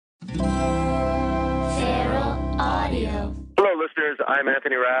Feral Audio. Hello, listeners. I'm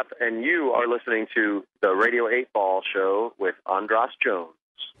Anthony Rapp, and you are listening to the Radio 8 Ball Show with Andras Jones.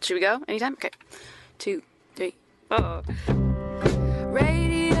 Should we go? Anytime? Okay. 2, 3, 4.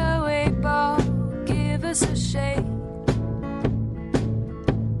 Radio 8 Ball, give us a shake.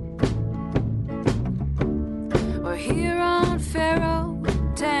 We're here on Feral,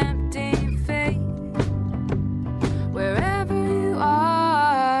 tempting fate. Wherever you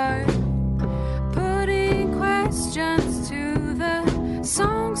are, putting questions to the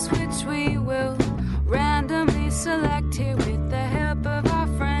songs which we will randomly select here with the help of our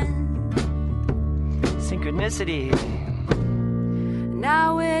friend Synchronicity.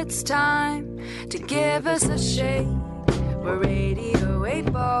 Now it's time to give us a shake. We're Radio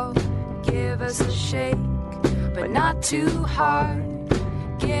 8 Ball, give us a shake, but not too hard.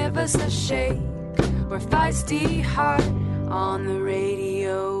 Give us a shake. We're feisty heart on the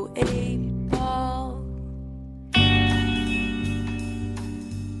Radio 8 Ball.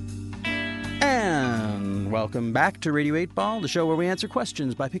 And welcome back to Radio 8 Ball, the show where we answer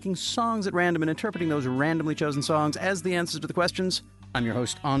questions by picking songs at random and interpreting those randomly chosen songs as the answers to the questions. I'm your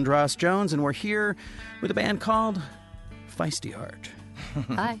host, Andras Jones, and we're here with a band called Feisty Heart.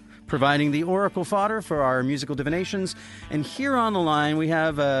 Hi. Providing the oracle fodder for our musical divinations. And here on the line, we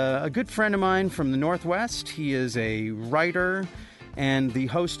have a good friend of mine from the Northwest. He is a writer and the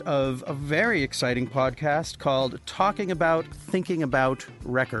host of a very exciting podcast called Talking About Thinking About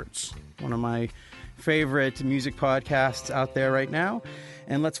Records, one of my favorite music podcasts out there right now.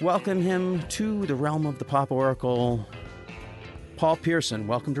 And let's welcome him to the realm of the pop oracle, Paul Pearson.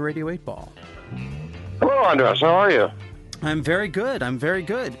 Welcome to Radio 8 Ball. Hello, Andras. How are you? I'm very good. Thank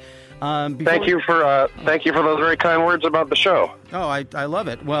you for those very kind words about the show. Oh, I love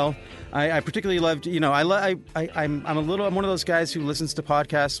it. Well, I particularly loved, I'm one of those guys who listens to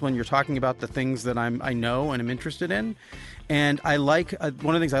podcasts when you're talking about the things that I know and am interested in. And I like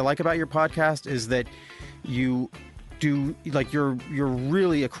one of the things I like about your podcast is that you do, like, you're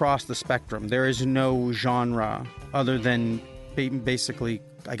really across the spectrum. There is no genre other than basically,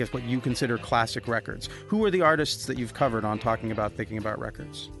 I guess, what you consider classic records. Who are the artists that you've covered on Talking About Thinking About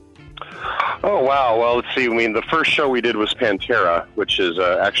Records? Oh, wow. Well, let's see. I mean, the first show we did was Pantera, which is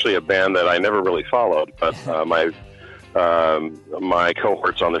actually a band that I never really followed, but my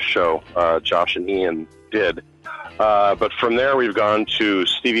cohorts on the show, Josh and Ian, did. But from there, we've gone to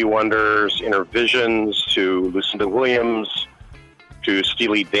Stevie Wonder's Inner Visions, to Lucinda Williams, to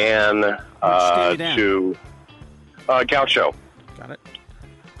Steely Dan, to Gaucho. Got it.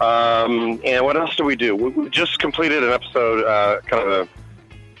 And what else do we do? We just completed an episode, kind of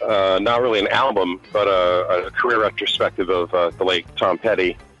not really an album, but a career retrospective of the late Tom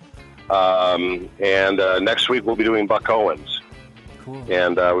Petty. And next week we'll be doing Buck Owens. Cool.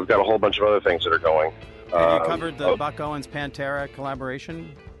 And we've got a whole bunch of other things that are going. Have you covered the Buck Owens Pantera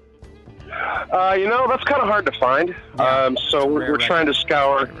collaboration? That's kind of hard to find. Yeah, so we're trying to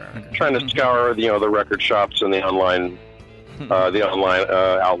scour the record shops and the online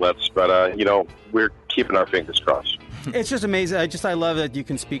outlets. But we're keeping our fingers crossed. It's just amazing. I love that you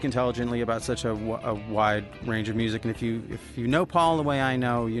can speak intelligently about such a wide range of music. And if you know Paul the way I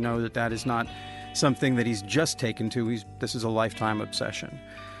know, you know that is not something that he's just taken to. This is a lifetime obsession.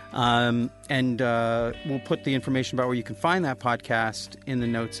 And we'll put the information about where you can find that podcast in the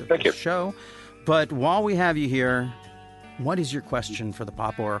notes of the show. But while we have you here, what is your question for the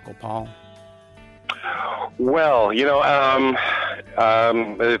Pop Oracle, Paul? Well, if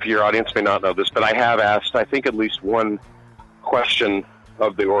your audience may not know this, but I have asked, I think, at least one question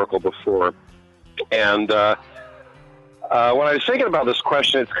of the Oracle before. And when I was thinking about this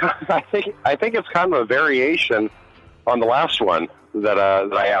question, I think it's kind of a variation on the last one that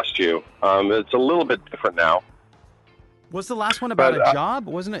I asked you. It's a little bit different now. Was the last one about a job?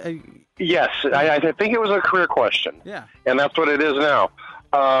 Wasn't it? Yes, I think it was a career question. Yeah. And that's what it is now.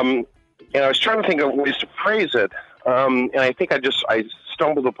 And I was trying to think of ways to phrase it, and I think I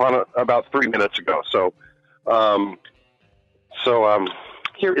stumbled upon it about 3 minutes ago. So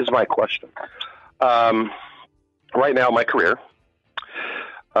here is my question. Right now, my career,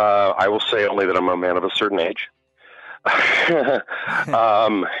 I will say only that I'm a man of a certain age. And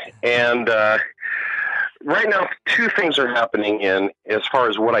right now, two things are happening as far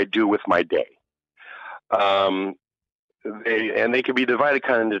as what I do with my day. They can be divided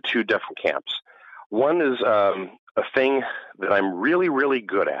kind of into two different camps. One is a thing that I'm really, really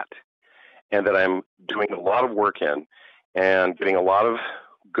good at and that I'm doing a lot of work in and getting a lot of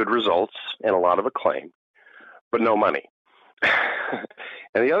good results and a lot of acclaim, but no money.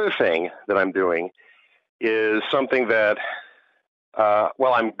 And the other thing that I'm doing is something that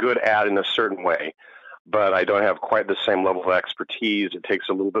well, I'm good at in a certain way, but I don't have quite the same level of expertise. It takes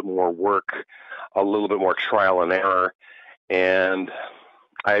a little bit more work, a little bit more trial and error, and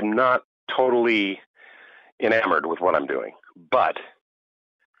I'm not totally enamored with what I'm doing, but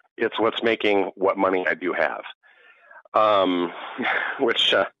it's what's making what money I do have.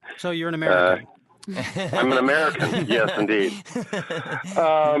 Which So you're an American. I'm an American, yes, indeed.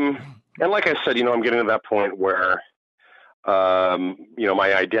 And like I said, I'm getting to that point where,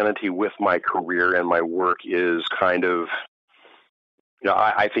 my identity with my career and my work is kind of,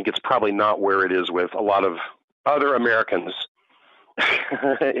 I think it's probably not where it is with a lot of other Americans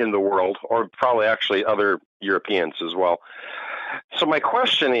in the world, or probably actually other Europeans as well. So my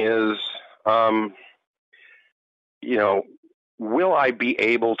question is, will I be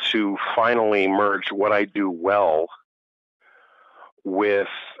able to finally merge what I do well with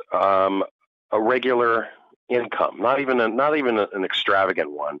a regular income? Not even an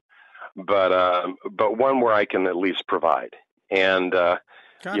extravagant one, but one where I can at least provide. And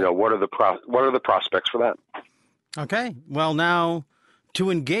what are the prospects for that? Okay. Well, now to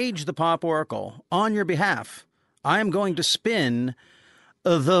engage the Pop Oracle on your behalf, I am going to spin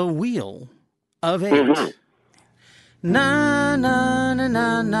the Wheel of 8. Mm-hmm. Na na na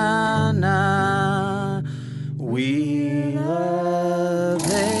na na na, Wheel of 8.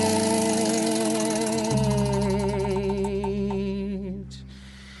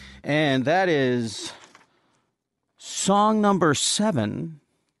 And that is song number 7.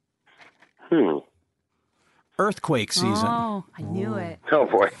 Earthquake Season. Oh, I knew it. Oh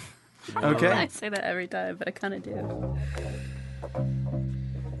boy. Okay. I say that every time, but I kind of do.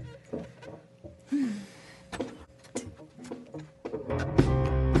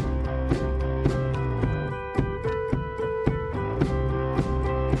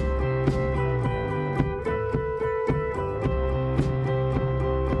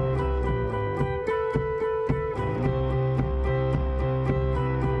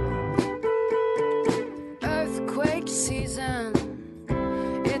 Earthquake season,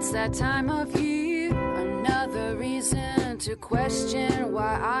 it's that time of year. Another reason to question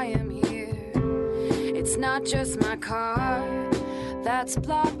why I am here. It's not just my car that's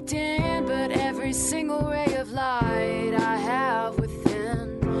blocked in, but every single ray of light I have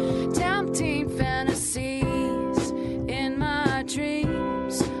within. Tempting fantasies in my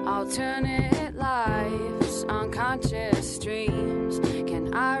dreams, alternate lives, unconscious dreams.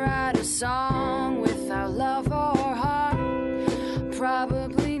 Can I write a song without love or heart?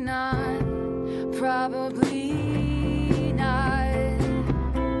 Probably not, probably not.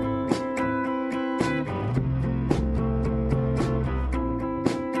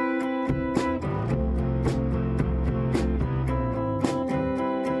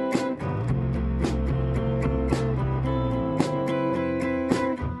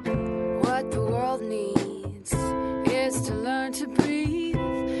 What the world needs is to learn to breathe,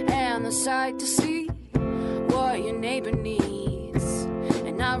 and the sight to see what your neighbor needs,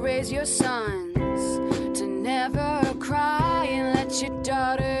 and not raise your sons to never cry, and let your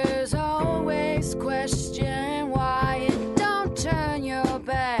daughters always question why, and don't turn your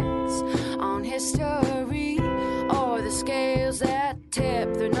backs on history or the scales that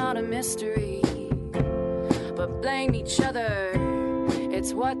tip. They're not a mystery, but blame each other.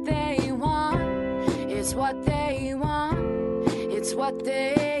 It's what they want, it's what they want, it's what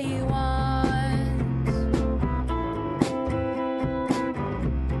they want.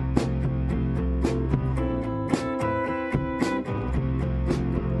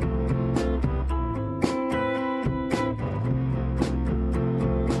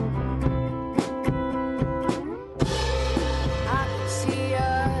 I can see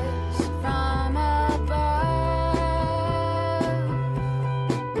us from above,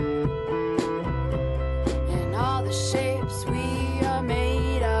 and all the shapes we are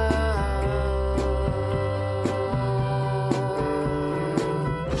made of.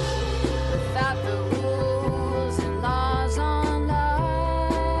 Without the rules and laws on love,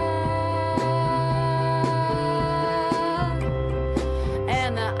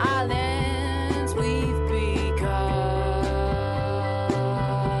 and the islands we've become.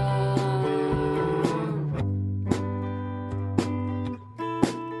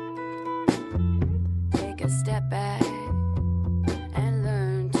 Take a step back and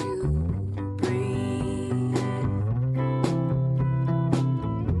learn to breathe.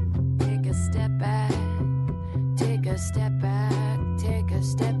 Take a step back, take a step back, take a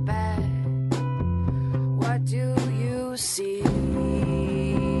step back. What do you see?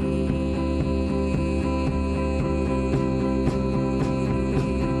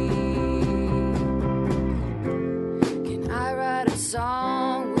 Can I write a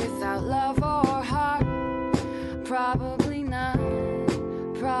Probably not,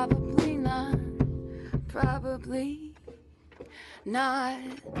 probably not, probably not.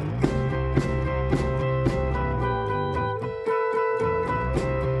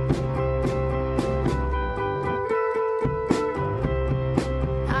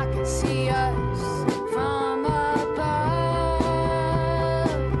 I can see us from above,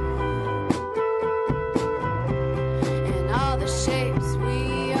 and all the shapes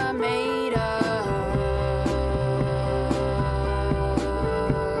we are made of.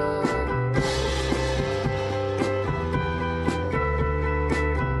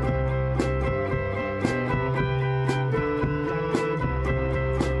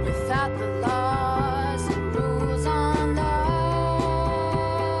 Without the laws and rules on love,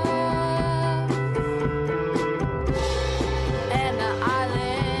 and the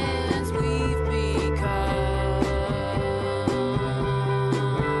islands we've become.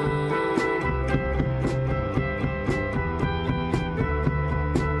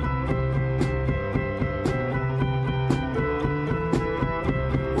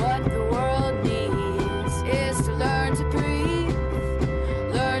 What the world needs is to learn to breathe,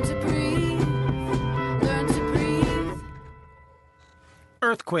 learn to breathe, learn to breathe.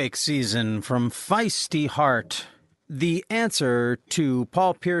 Earthquake Season from Feisty Heart. The answer to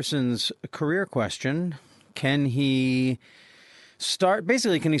Paul Pearson's career question, can he start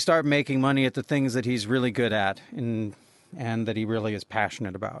making money at the things that he's really good at and that he really is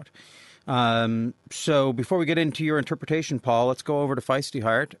passionate about? So before we get into your interpretation, Paul, let's go over to Feisty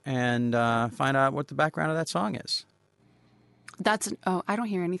Heart and find out what the background of that song is. I don't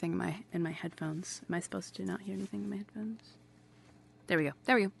hear anything in my headphones. Am I supposed to not hear anything in my headphones? There we go.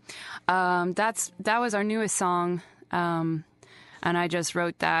 That was our newest song, and I just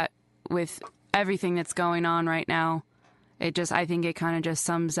wrote that with everything that's going on right now. I think it kind of just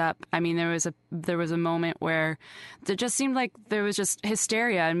sums up. I mean, there was a moment where it just seemed like there was just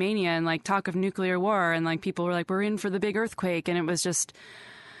hysteria and mania and like talk of nuclear war, and like people were like, we're in for the big earthquake, and it was just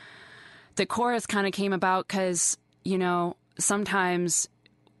the chorus kind of came about because, you know, sometimes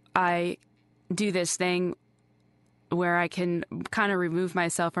I do this thing where I can kind of remove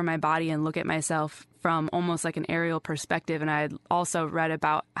myself from my body and look at myself from almost like an aerial perspective. And I had also read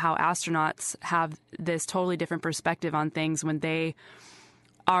about how astronauts have this totally different perspective on things when they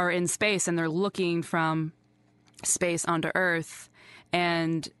are in space and they're looking from space onto Earth.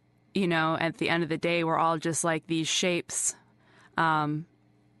 And, you know, at the end of the day, we're all just like these shapes, you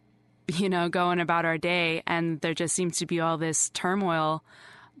know, going about our day. And there just seems to be all this turmoil,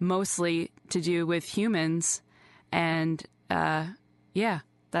 mostly to do with humans. And, yeah,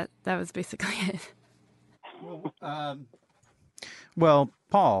 that was basically it. Well,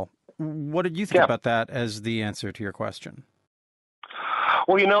 Paul, what did you think about that as the answer to your question?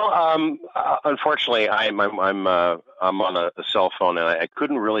 Well, you know, unfortunately, I'm on a cell phone, and I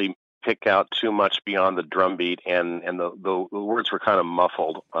couldn't really pick out too much beyond the drum beat, and the words were kind of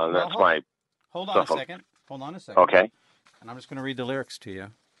muffled. That's my Hold on cell a phone. second. Hold on a second. Okay. And I'm just going to read the lyrics to you.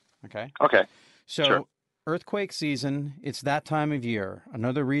 Okay? Okay. So, Sure. Earthquake season, it's that time of year.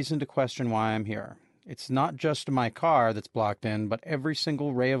 Another reason to question why I'm here. It's not just my car that's blocked in, but every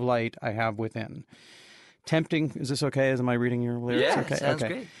single ray of light I have within. Tempting, is this okay? Am I reading your lyrics? Yeah, okay. sounds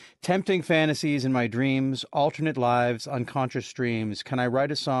great. Tempting fantasies in my dreams, alternate lives, unconscious streams. Can I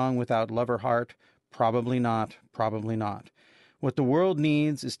write a song without love or heart? Probably not, probably not. What the world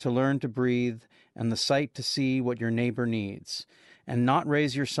needs is to learn to breathe and the sight to see what your neighbor needs. And not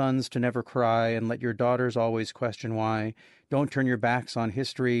raise your sons to never cry and let your daughters always question why. Don't turn your backs on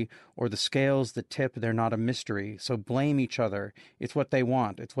history or the scales that tip, they're not a mystery. So blame each other. It's what they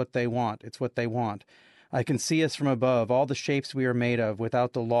want, it's what they want, it's what they want. I can see us from above, all the shapes we are made of,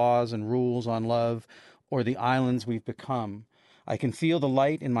 without the laws and rules on love or the islands we've become. I can feel the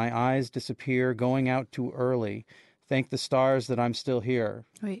light in my eyes disappear, going out too early. Thank the stars that I'm still here.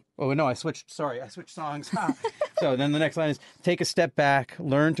 Wait. Oh, no, I switched songs. So then the next line is, take a step back,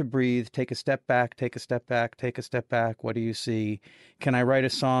 learn to breathe, take a step back, take a step back, take a step back. What do you see? Can I write a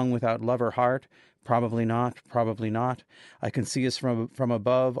song without love or heart? Probably not, probably not. I can see us from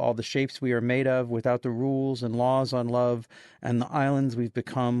above, all the shapes we are made of, without the rules and laws on love and the islands we've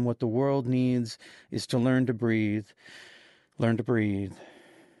become. What the world needs is to learn to breathe, learn to breathe,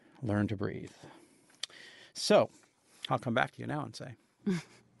 learn to breathe. So, I'll come back to you now and say.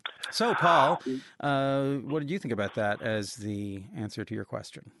 So, Paul, what did you think about that as the answer to your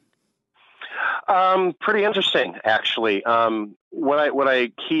question? Pretty interesting, actually. What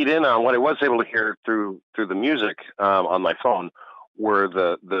I keyed in on, what I was able to hear through the music on my phone, were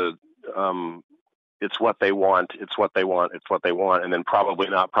the it's what they want, it's what they want, it's what they want, and then probably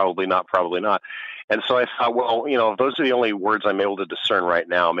not, probably not, probably not. And so I thought, well, if those are the only words I'm able to discern right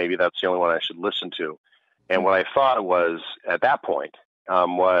now, maybe that's the only one I should listen to. And what I thought was, at that point,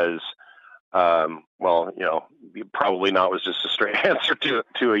 well, probably not was just a straight answer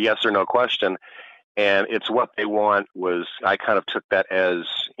to a yes or no question. And it's what they want was, I kind of took that as,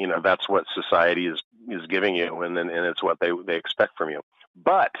 that's what society is giving you, and it's what they expect from you.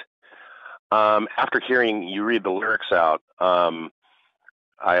 But after hearing you read the lyrics out,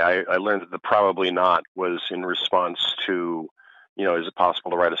 I learned that the probably not was in response to, is it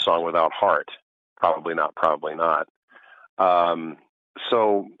possible to write a song without heart? Probably not, probably not.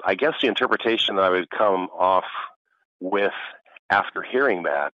 So I guess the interpretation that I would come off with after hearing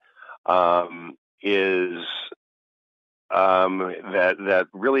that is that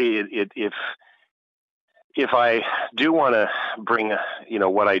really if I do want to bring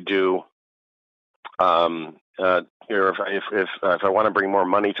what I do, or if I want to bring more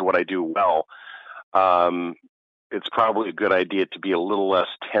money to what I do well, it's probably a good idea to be a little less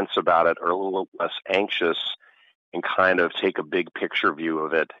tense about it, or a little less anxious, and kind of take a big picture view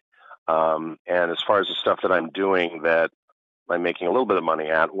of it. And as far as the stuff that I'm doing that I'm making a little bit of money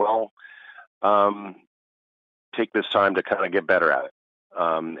at, well, take this time to kind of get better at it,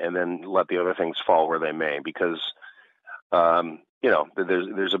 and then let the other things fall where they may, because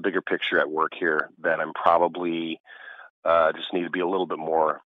there's a bigger picture at work here that I'm probably just need to be a little bit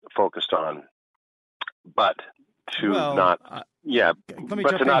more focused on. But let me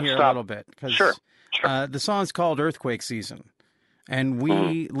jump in here a little bit, because sure. The song's called Earthquake Season, and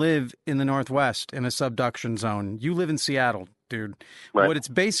we live in the Northwest in a subduction zone. You live in Seattle, dude. Right. What it's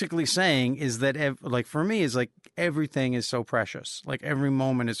basically saying is that, for me, is like everything is so precious. Like every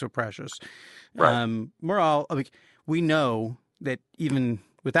moment is so precious. Right. We're all we know that even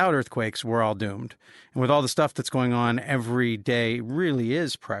without earthquakes, we're all doomed. And with all the stuff that's going on every day, really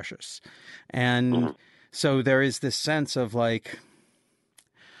is precious. And so there is this sense of I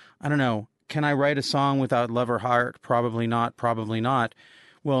don't know, can I write a song without love or heart? Probably not, probably not.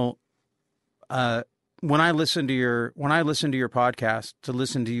 Well, when I listen to your podcast, to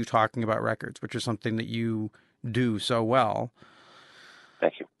listen to you talking about records, which is something that you do so well.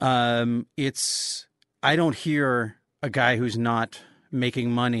 Thank you. I don't hear a guy who's not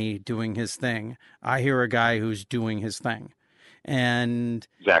making money doing his thing. I hear a guy who's doing his thing. And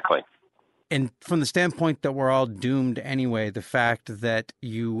exactly. And from the standpoint that we're all doomed anyway, the fact that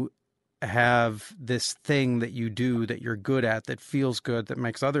you have this thing that you do that you're good at, that feels good, that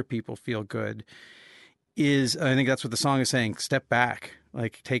makes other people feel good, I think that's what the song is saying. Step back,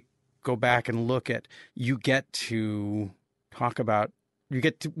 go back and look at, you get to talk about,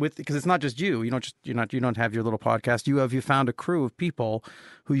 because it's not just you. You don't have your little podcast. You found a crew of people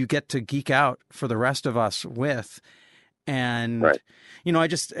who you get to geek out for the rest of us with. And, right.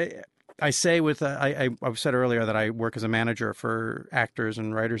 I say I've said earlier that I work as a manager for actors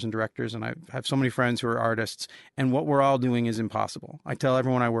and writers and directors, and I have so many friends who are artists, and what we're all doing is impossible. I tell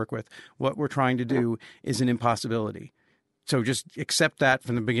everyone I work with, what we're trying to do is an impossibility. So just accept that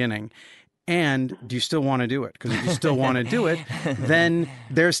from the beginning. And do you still want to do it? Because if you still want to do it, then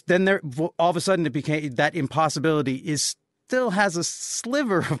all of a sudden it became that impossibility still has a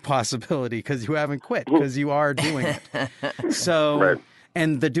sliver of possibility, because you haven't quit, because you are doing it. So. Right.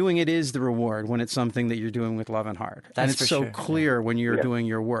 And the doing it is the reward when it's something that you're doing with love and heart. That's and it's so clear when you're doing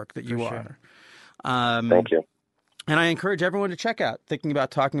your work that you are. Thank you. And I encourage everyone to check out Thinking About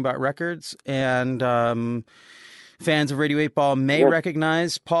Talking About Records. And fans of Radio 8 Ball may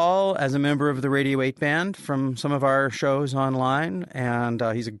recognize Paul as a member of the Radio 8 band from some of our shows online. And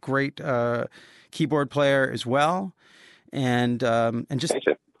he's a great keyboard player as well. And just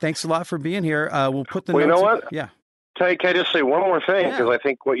thanks a lot for being here. We'll put the notes. You know what? Yeah. Can I just say one more thing? Because I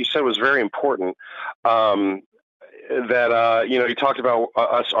think what you said was very important. You talked about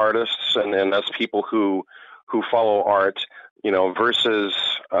us artists and us people who follow art, versus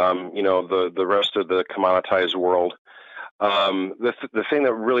the rest of the commoditized world. The thing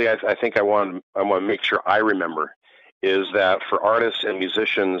that really I think I want to make sure I remember is that for artists and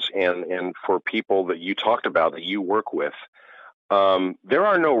musicians and for people that you talked about that you work with,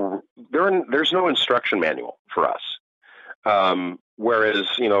 there's no instruction manual for us. Whereas,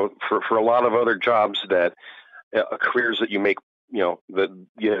 for a lot of other jobs that careers that you make,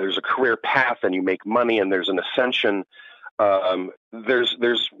 there's a career path and you make money and there's an ascension. There's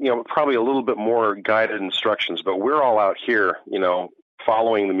probably a little bit more guided instructions, but we're all out here,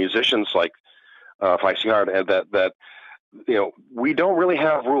 following the musicians like Flexing Art, and that we don't really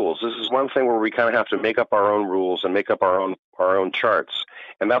have rules. This is one thing where we kind of have to make up our own rules and make up our own charts.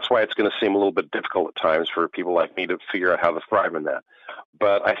 And that's why it's going to seem a little bit difficult at times for people like me to figure out how to thrive in that.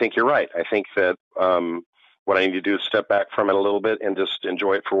 But I think you're right. I think that what I need to do is step back from it a little bit and just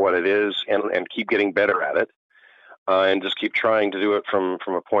enjoy it for what it is, and keep getting better at it, and just keep trying to do it from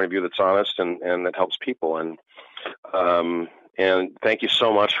a point of view that's honest and that helps people. And thank you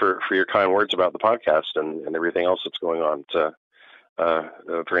so much for your kind words about the podcast and everything else that's going on.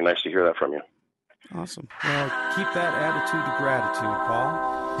 It's very nice to hear that from you. Awesome. Well, keep that attitude of gratitude,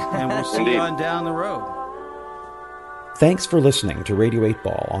 Paul, and we'll see Indeed. you on down the road. Thanks for listening to Radio 8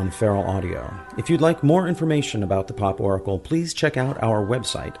 Ball on Feral Audio. If you'd like more information about the Pop Oracle, please check out our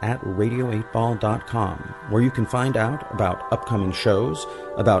website at radio8ball.com, where you can find out about upcoming shows,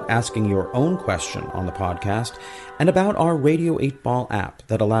 about asking your own question on the podcast, and about our Radio 8 Ball app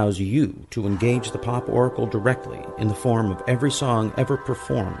that allows you to engage the Pop Oracle directly in the form of every song ever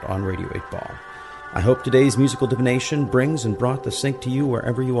performed on Radio 8 Ball. I hope today's musical divination brings and brought the sync to you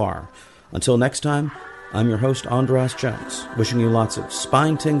wherever you are. Until next time, I'm your host, Andras Jones, wishing you lots of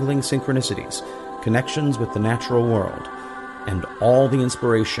spine-tingling synchronicities, connections with the natural world, and all the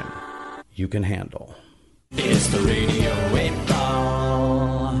inspiration you can handle. It's the Radio 8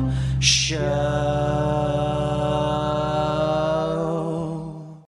 Ball Show.